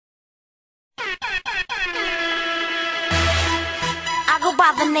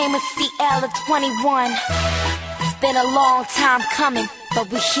by the name of CL of 21. It's been a long time coming,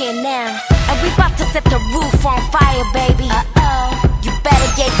 but we're here now. And we about to set the roof on fire, baby. You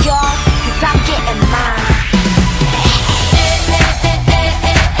better get yours, cause I'm getting mine.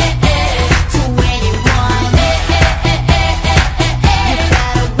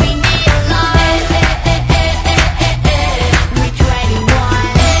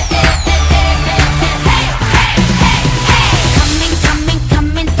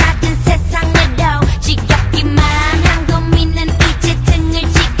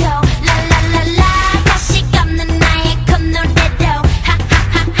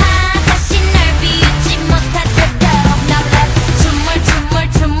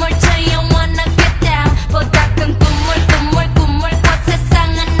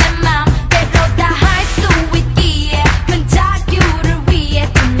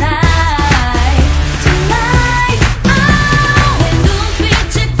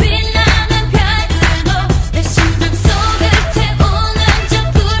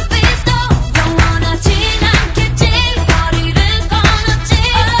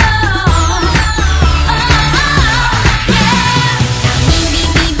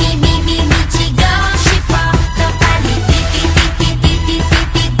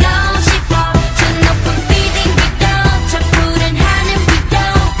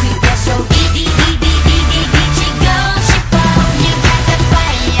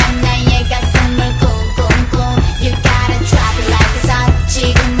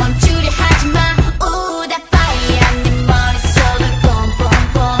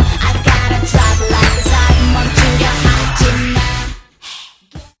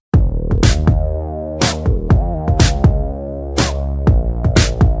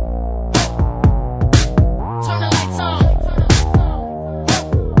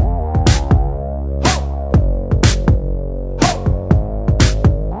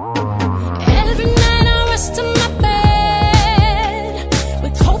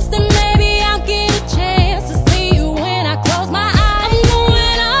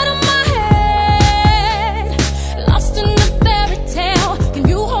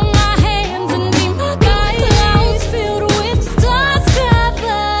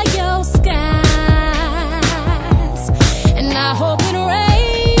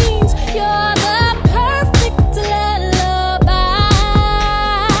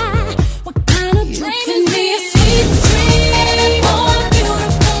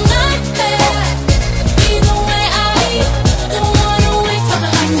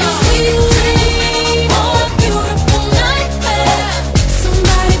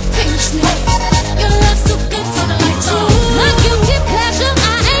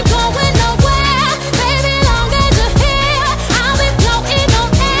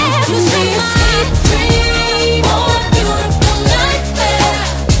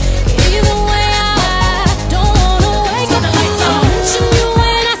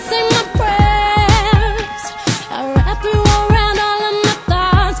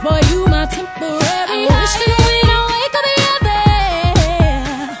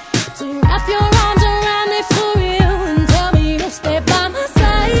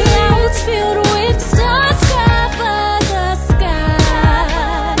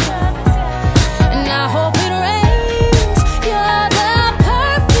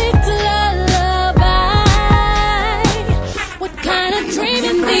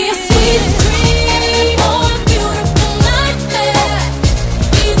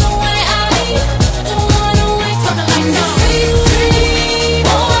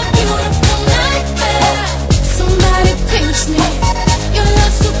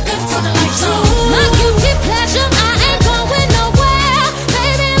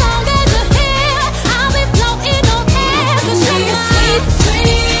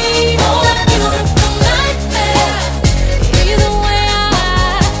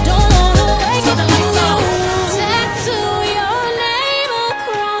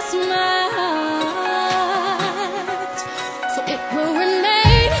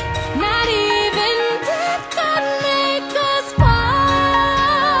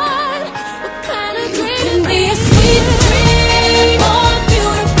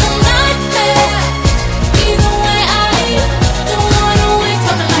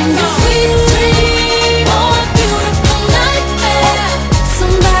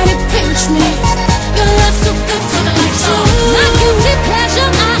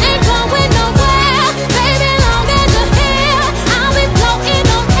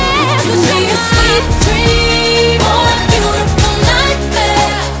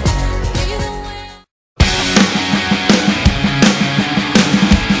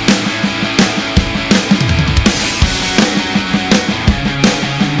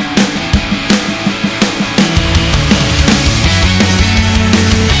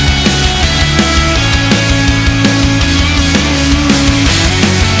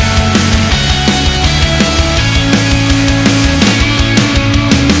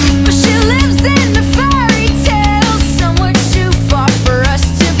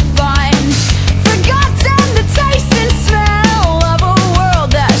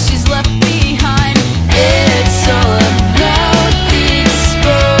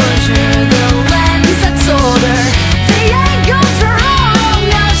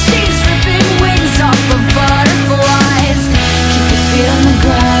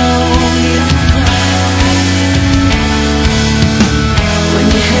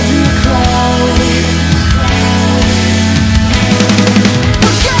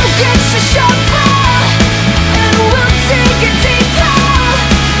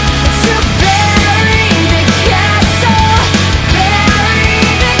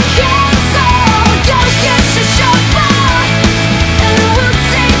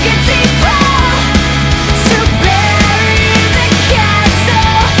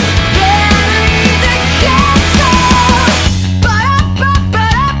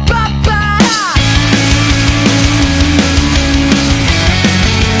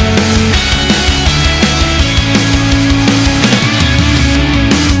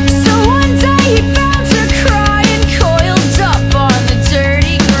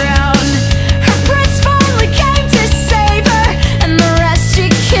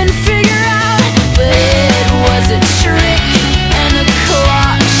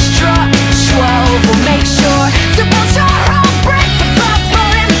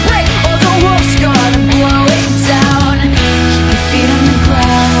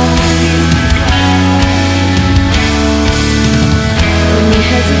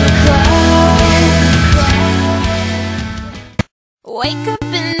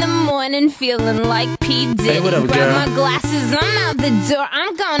 feeling like P. Diddy. Hey, what up, Grab girl? my glasses, I'm out the door.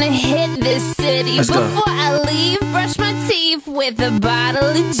 I'm gonna hit this city. Let's go. Before I leave, brush my teeth with a bottle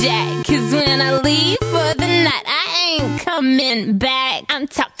of Jack. Cause when I leave for the night, I ain't coming back. I'm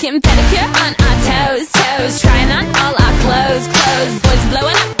talking pedicure on our toes, toes. Trying on all our clothes, clothes. Boys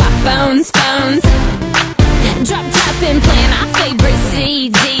blowing up our phones, phones. Drop top and playing our favorite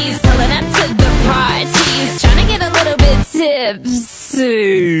CDs. Pulling up to the parties, trying to get a little bit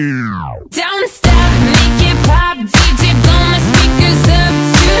tipsy. Don't stop, make it pop. DJ, blow my speakers up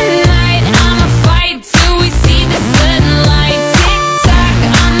tonight. I'ma fight till we see the sunlight. Tick tock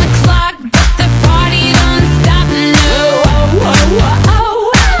on the clock, but the party don't stop. No. Oh, oh,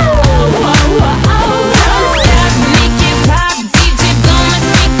 oh, oh, oh, oh, oh. Don't stop, make it pop. DJ, blow my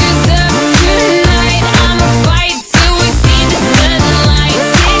speakers up tonight. I'ma fight till we see the sunlight.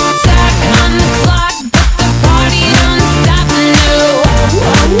 Tick tock on the clock, but the party don't stop. No.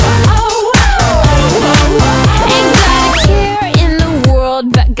 Oh, oh, oh, oh, oh, oh. Ain't got a care in the world,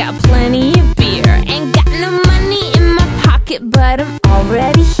 but got plenty of beer. Ain't got no money in my pocket, but I'm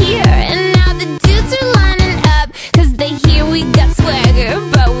already here. And now the dudes are lining up, cause they hear we got swagger.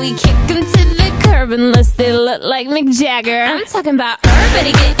 But we kick them to the curb unless they look like Mick Jagger. I'm talking about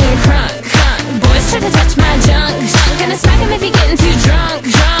everybody getting crunk, crunk. Boys try to touch my junk, junk. Gonna smack him if he getting too drunk,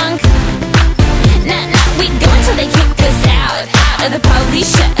 drunk. Nah, nah, we go until they kick us out, out. Or the police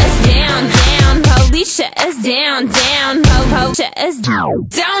shut us down, down. Police shut us down, down. Po-po shut us down.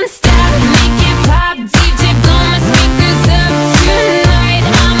 Don't stop, make it pop.